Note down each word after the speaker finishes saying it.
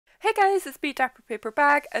Hey guys, it's me,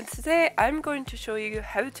 DapperPaperBag, and today I'm going to show you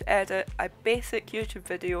how to edit a basic YouTube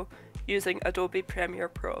video using Adobe Premiere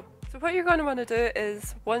Pro. So what you're going to want to do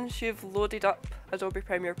is, once you've loaded up Adobe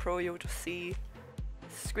Premiere Pro, you'll just see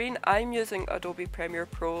the screen. I'm using Adobe Premiere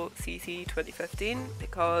Pro CC 2015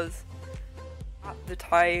 because at the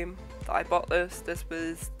time that I bought this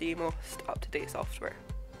was the most up-to-date software.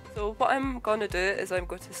 So what I'm going to do is I'm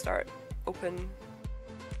going to start opening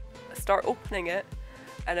it,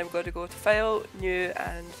 and I'm going to go to File, New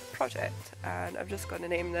and Project, and I'm just going to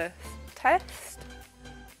name this Test,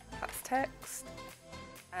 that's text,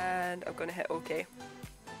 and I'm going to hit OK.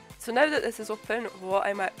 So now that this is open, what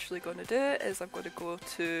I'm actually going to do is I'm going to go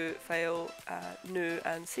to File, New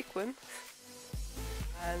and Sequence,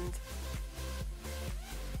 and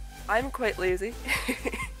I'm quite lazy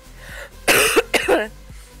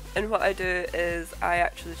and what I do is I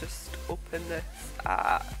actually just open this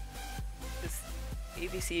at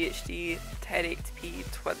ABC HD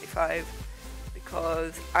 1080p 25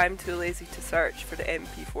 because I'm too lazy to search for the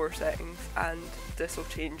MP4 settings, and this will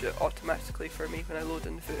change it automatically for me when I load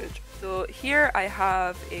in the footage. So here I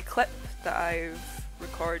have a clip that I've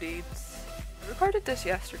recorded. I recorded this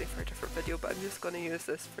yesterday for a different video, but I'm just going to use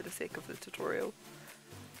this for the sake of the tutorial.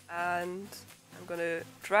 And I'm going to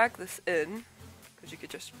drag this in, because you could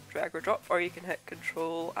just drag or drop, or you can hit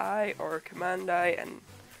Control I or Command I and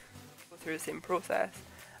through the same process.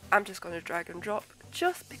 I'm just going to drag and drop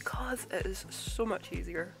just because it is so much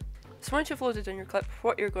easier. So once you've loaded in your clip,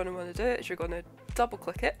 what you're going to want to do is you're going to double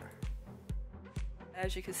click it.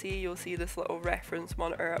 As you can see, you'll see this little reference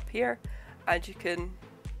monitor up here, and you can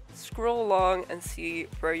scroll along and see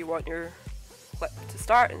where you want your clip to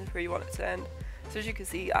start and where you want it to end. So as you can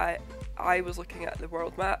see, I was looking at the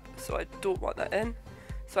world map, so I don't want that in.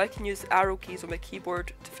 So I can use the arrow keys on my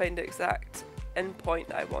keyboard to find the exact endpoint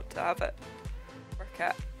that I want to have it work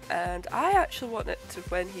at, and I actually want it to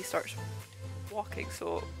when he starts walking,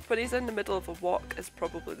 so when he's in the middle of a walk is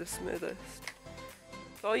probably the smoothest.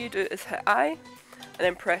 So all you do is hit I and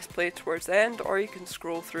then press play towards the end, or you can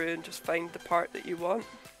scroll through and just find the part that you want.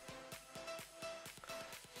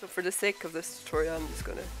 So for the sake of this tutorial, I'm just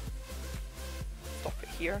going to stop it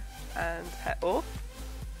here and hit O on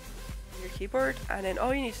your keyboard, and then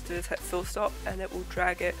all you need to do is hit full stop and it will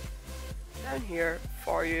drag it down here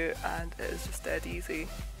for you, and it is just dead easy.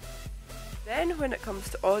 Then when it comes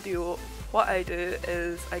to audio, what I do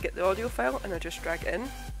is I get the audio file and I just drag it in,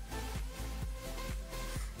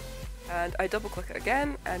 and I double click it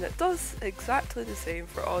again, and it does exactly the same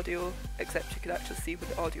for audio, except you can actually see when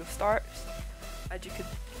the audio starts, and you could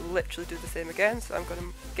literally do the same again. So I'm going to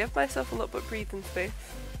give myself a little bit of breathing space,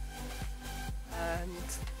 and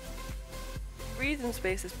breathing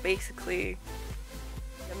space is basically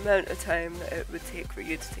amount of time that it would take for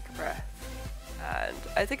you to take a breath, and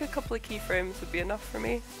I think a couple of keyframes would be enough for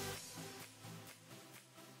me.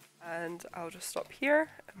 And I'll just stop here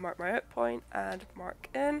and mark my out point and mark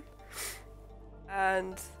in,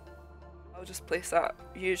 and I'll just place that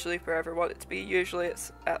usually wherever I want it to be. Usually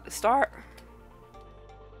it's at the start,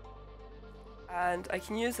 and I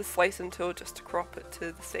can use the slicing tool just to crop it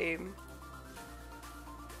to the same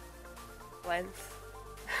length,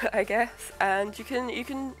 I guess. And you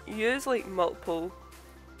can use like multiple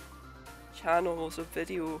channels of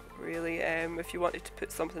video really, if you wanted to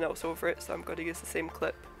put something else over it. So I'm going to use the same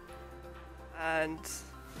clip and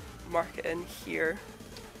mark it in here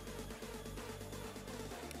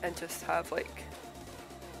and just have like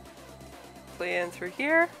play in through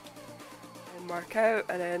here and mark out,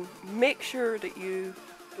 and then make sure that you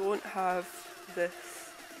don't have this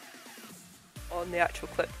on the actual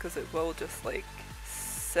clip because it will just like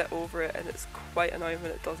sit over it, and it's quite annoying when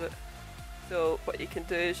it does it. So what you can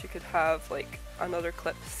do is you could have like another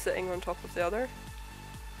clip sitting on top of the other,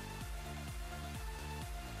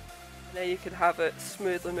 and then you can have it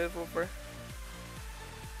smoothly move over.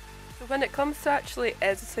 So when it comes to actually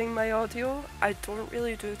editing my audio, I don't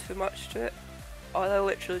really do too much to it. All I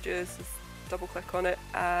literally do is just double click on it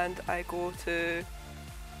and I go to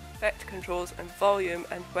Effect Controls and Volume,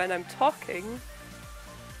 and when I'm talking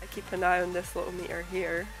I keep an eye on this little meter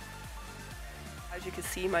here. As you can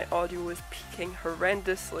see, my audio is peaking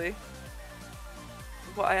horrendously.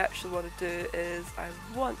 What I actually want to do is I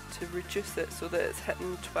want to reduce it so that it's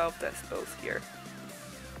hitting 12 decibels here.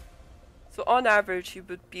 So on average you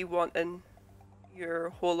would be wanting your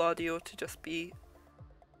whole audio to just be,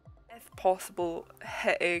 if possible,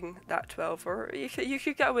 hitting that 12, or you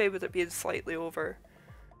could get away with it being slightly over,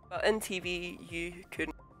 but in TV you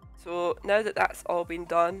couldn't. So now that that's all been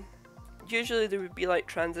done, usually there would be like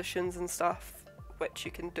transitions and stuff which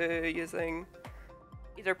you can do using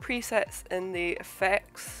either presets in the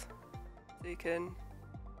effects So you can,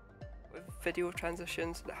 with video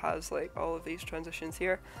transitions, it has like all of these transitions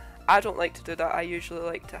here. I don't like to do that. I usually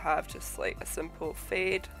like to have just like a simple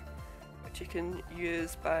fade, which you can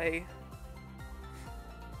use by,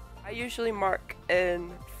 I usually mark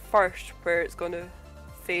in first where it's going to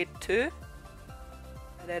fade to,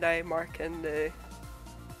 and then I mark in the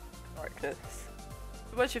darkness.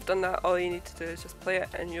 So once you've done that, all you need to do is just play it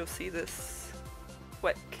and you'll see this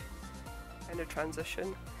quick kind of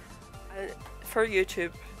transition. And for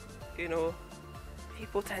YouTube, you know,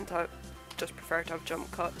 people tend to just prefer to have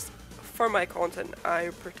jump cuts. For my content,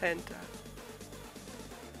 I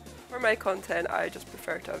just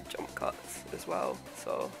prefer to have jump cuts as well,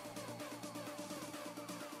 so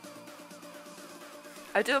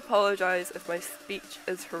I do apologise if my speech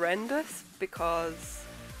is horrendous because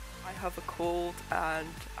I have a cold and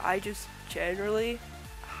I just generally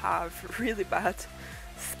have really bad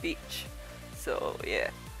speech. So yeah.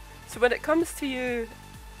 So when it comes to you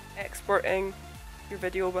exporting your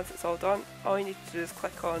video once it's all done, all you need to do is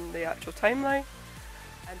click on the actual timeline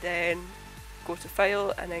and then go to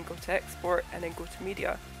File and then go to Export and then go to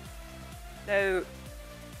Media. Now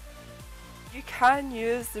you can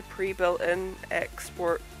use the pre-built-in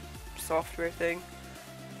export software thing.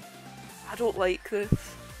 I don't like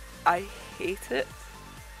this. I hate it.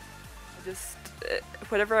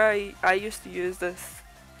 Whenever I used to use this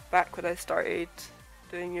back when I started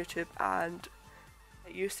doing YouTube, and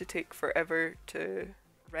it used to take forever to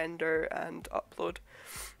render and upload.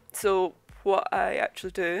 So what I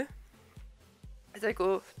actually do is I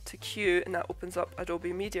go to Q and that opens up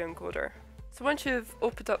Adobe Media Encoder. So once you've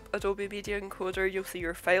opened up Adobe Media Encoder, you'll see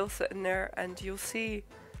your file sitting there and you'll see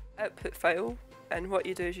output file, and what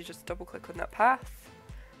you do is you just double click on that path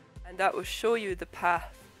and that will show you the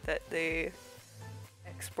path that the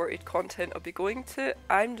exported content will be going to.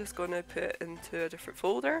 I'm just going to put it into a different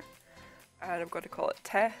folder and I'm going to call it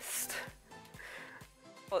test.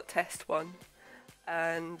 Call it test 1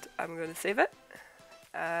 and I'm going to save it.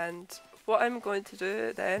 And what I'm going to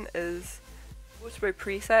do then is go to my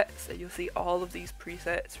presets, and you'll see all of these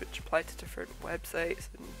presets which apply to different websites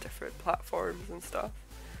and different platforms and stuff.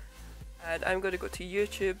 And I'm going to go to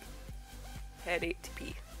YouTube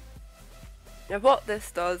 1080p. Now what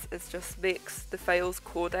this does is just makes the file's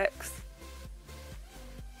codecs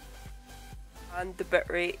and the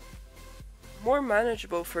bitrate more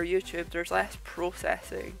manageable for YouTube. There's less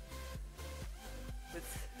processing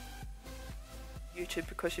with YouTube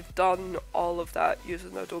because you've done all of that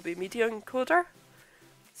using Adobe Media Encoder.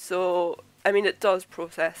 So, I mean, it does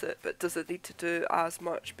process it, but doesn't need to do as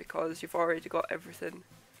much because you've already got everything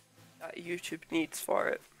that YouTube needs for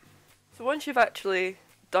it. So once you've actually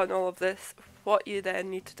done all of this, what you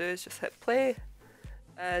then need to do is just hit play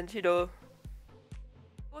and, you know,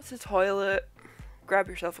 go to the toilet, grab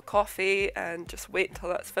yourself a coffee and just wait until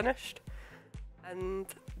that's finished. And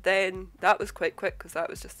then that was quite quick because that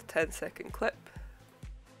was just a 10-second clip.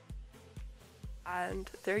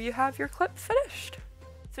 And there you have your clip finished.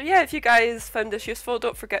 So yeah, if you guys found this useful,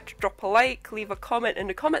 don't forget to drop a like, leave a comment in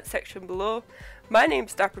the comment section below. My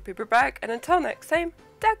name's DapperPaperBag, and until next time,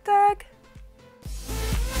 dag dag!